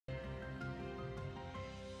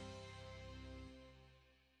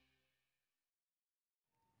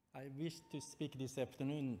I wish to speak this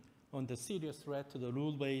afternoon on the serious threat to the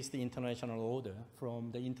rule-based international order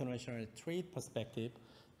from the international trade perspective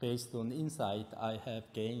based on insight I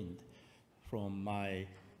have gained from my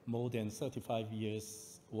more than 35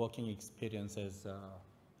 years working experience as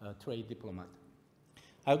a trade diplomat.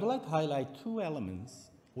 I would like to highlight two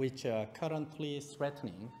elements which are currently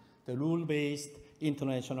threatening the rule-based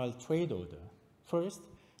international trade order. First,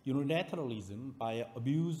 unilateralism by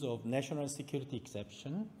abuse of national security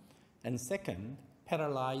exception, and second,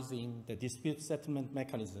 paralyzing the dispute settlement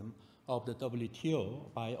mechanism of the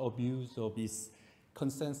WTO by abuse of its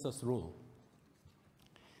consensus rule.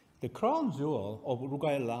 The crown jewel of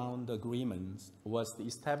Uruguay Round agreements was the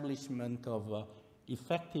establishment of an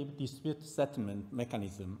effective dispute settlement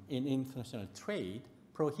mechanism in international trade,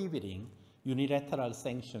 prohibiting unilateral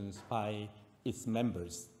sanctions by its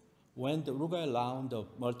members. When the Uruguay Round of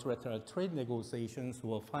multilateral trade negotiations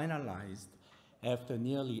were finalized after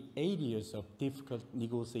nearly 8 years of difficult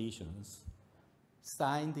negotiations,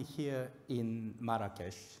 signed here in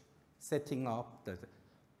Marrakesh, setting up the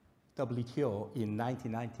WTO in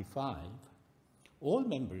 1995, all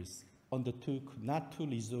members undertook not to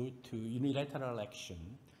resort to unilateral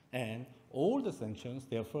action, and all the sanctions,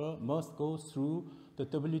 therefore, must go through the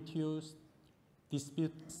WTO's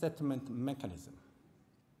dispute settlement mechanism.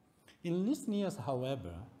 In recent years,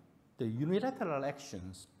 however, the unilateral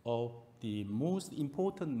actions of the most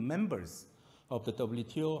important members of the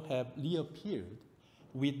WTO have reappeared,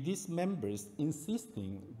 with these members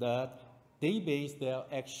insisting that they base their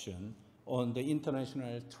action on the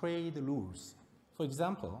international trade rules. For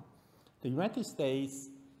example, the United States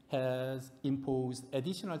has imposed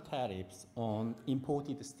additional tariffs on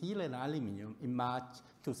imported steel and aluminum in March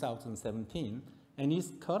 2017, and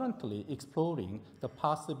is currently exploring the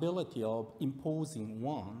possibility of imposing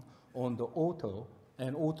one on the auto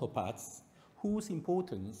and auto parts, whose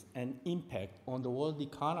importance and impact on the world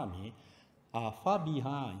economy are far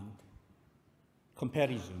behind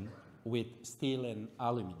comparison with steel and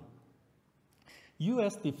aluminum.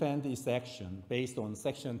 U.S. defends its action based on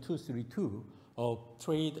Section 232 of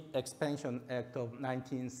Trade Expansion Act of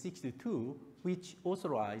 1962, which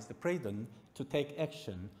authorized the President to take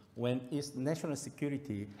action when its national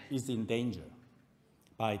security is in danger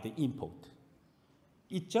by the import.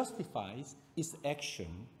 It justifies its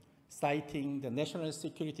action citing the national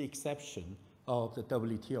security exception of the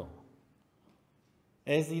WTO.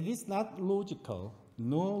 As it is not logical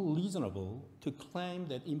nor reasonable to claim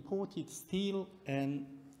that imported steel and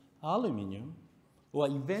aluminum or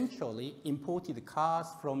eventually imported cars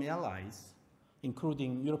from allies,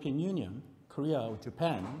 including European Union, Korea, or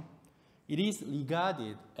Japan, it is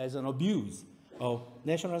regarded as an abuse of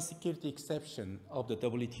national security exception of the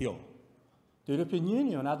WTO. The European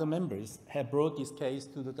Union and other members have brought this case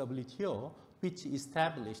to the WTO, which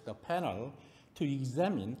established a panel to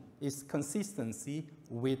examine its consistency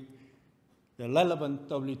with the relevant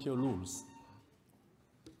WTO rules.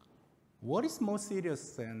 What is more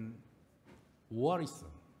serious and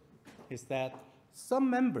worrisome is that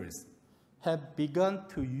some members have begun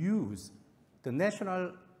to use the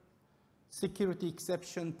national security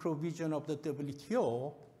exception provision of the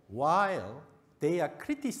WTO while they are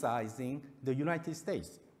criticizing the United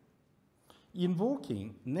States,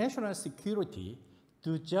 invoking national security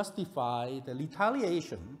to justify the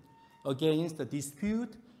retaliation against the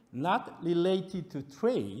dispute not related to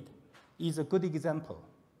trade is a good example.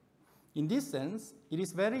 In this sense, it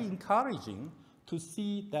is very encouraging to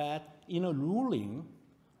see that in a ruling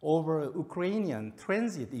over Ukrainian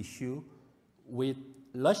transit issue with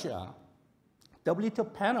Russia,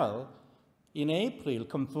 WTO panel in April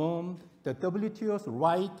confirmed the WTO's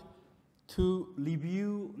right to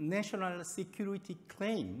review national security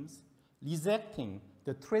claims, rejecting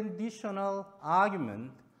the traditional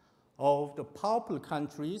argument of the powerful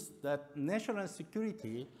countries that national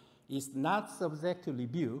security is not subject to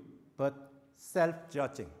review, but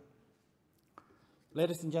self-judging.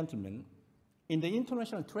 Ladies and gentlemen, in the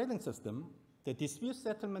international trading system, the dispute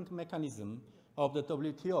settlement mechanism of the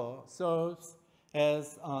WTO serves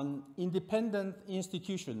as an independent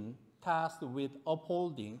institution tasked with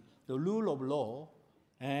upholding the rule of law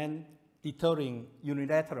and deterring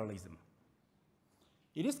unilateralism.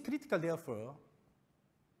 It is critical, therefore,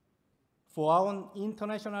 for our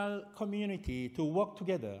international community to work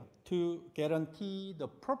together to guarantee the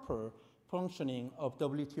proper functioning of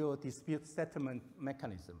WTO dispute settlement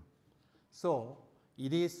mechanism. So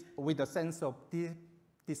it is with a sense of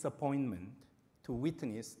disappointment to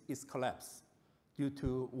witness its collapse due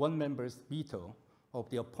to one member's veto of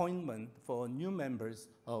the appointment for new members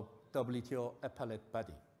of WTO appellate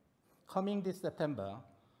body. Coming this September,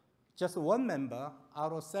 just one member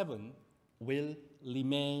out of 7 will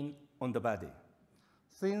remain on the body.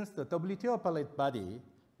 Since the WTO appellate body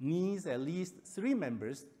needs at least 3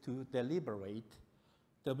 members to deliberate,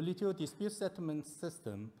 WTO dispute settlement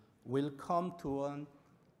system will come to a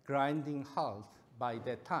grinding halt by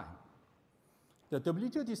that time. The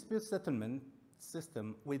WTO dispute settlement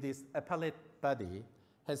system with its appellate body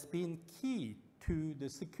has been key to the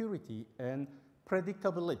security and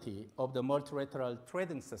predictability of the multilateral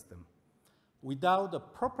trading system. Without the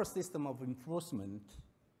proper system of enforcement,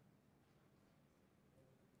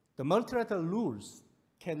 the multilateral rules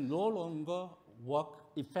can no longer work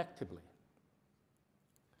effectively.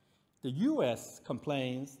 The US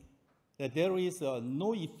complains that there is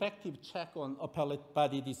no effective check on appellate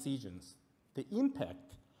body decisions. The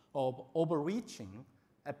impact of overreaching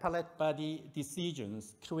appellate body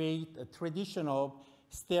decisions create a tradition of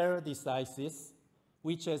stare decisis,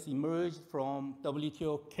 which has emerged from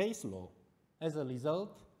WTO case law. As a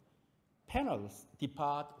result, panels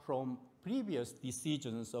depart from previous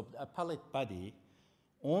decisions of the appellate body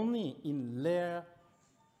only in rare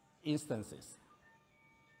instances.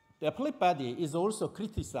 The appellate body is also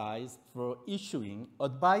criticized for issuing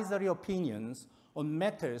advisory opinions on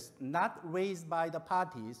matters not raised by the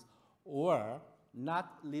parties or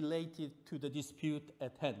not related to the dispute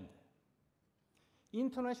at hand.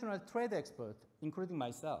 International trade experts, including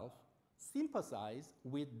myself, sympathize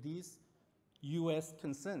with these US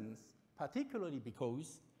concerns, particularly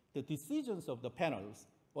because the decisions of the panels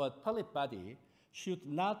or appellate body should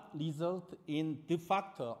not result in de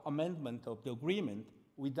facto amendment of the agreement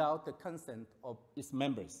without the consent of its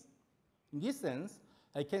members. In this sense,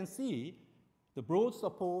 I can see the broad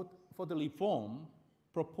support for the reform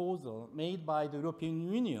proposal made by the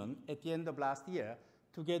European Union at the end of last year,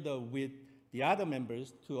 together with the other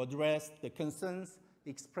members, to address the concerns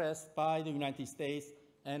expressed by the United States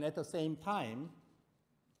and at the same time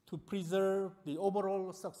to preserve the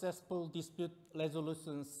overall successful dispute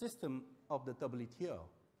resolution system of the WTO.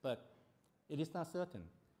 But it is not certain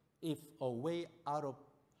if a way out of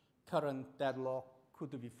current deadlock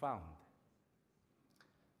could be found.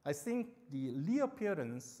 I think the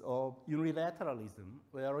reappearance of unilateralism,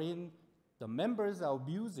 wherein the members are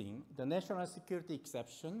abusing the national security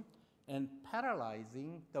exception and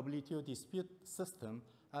paralyzing WTO dispute system,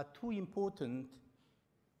 are 2 important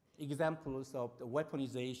examples of the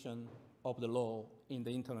weaponization of the law in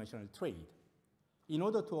the international trade. In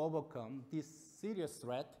order to overcome this serious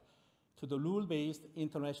threat to the rule-based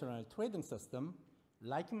international trading system,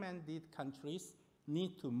 like-minded countries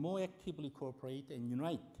need to more actively cooperate and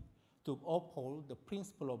unite to uphold the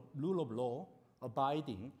principle of rule of law,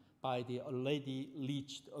 abiding by the already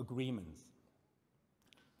reached agreements.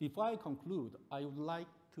 Before I conclude, I would like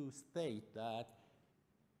to state that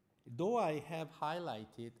though I have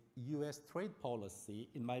highlighted US trade policy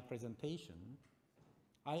in my presentation,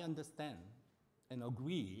 I understand and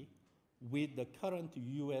agree with the current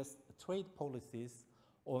US trade policies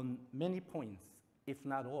on many points, if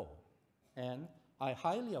not all. And I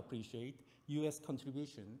highly appreciate US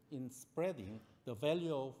contribution in spreading the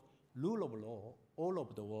value of rule of law all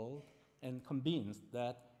over the world, and convinced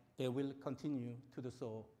that they will continue to do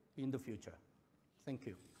so in the future. Thank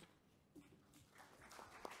you.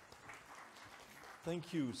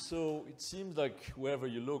 Thank you. So it seems like wherever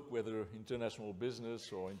you look, whether international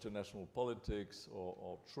business or international politics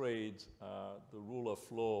or trade, the rule of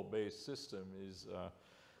law-based system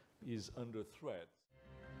is under threat.